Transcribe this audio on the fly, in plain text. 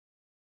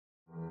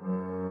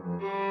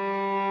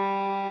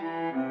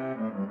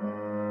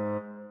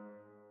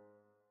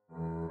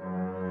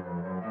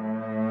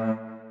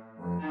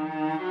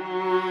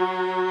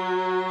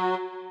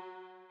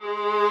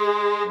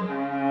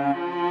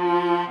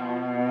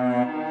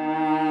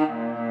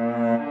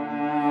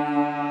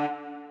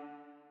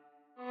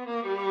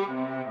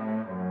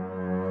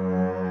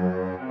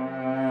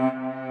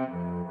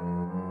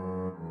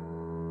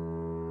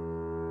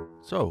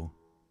So,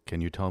 can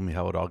you tell me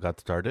how it all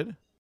got started?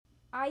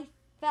 I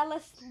fell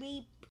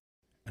asleep.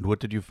 And what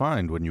did you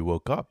find when you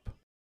woke up?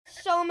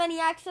 So many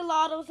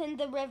axolotls in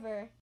the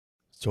river.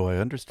 So I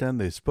understand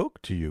they spoke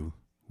to you.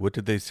 What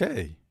did they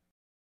say?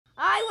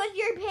 I was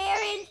your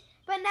parent,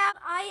 but now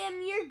I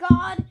am your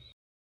god.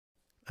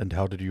 And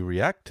how did you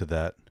react to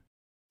that?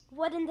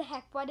 What in the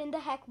heck? What in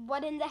the heck?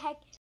 What in the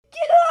heck?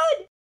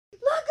 Dude!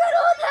 Look at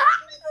all the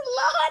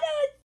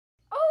axolotls!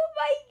 Oh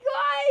my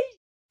gosh!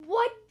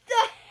 What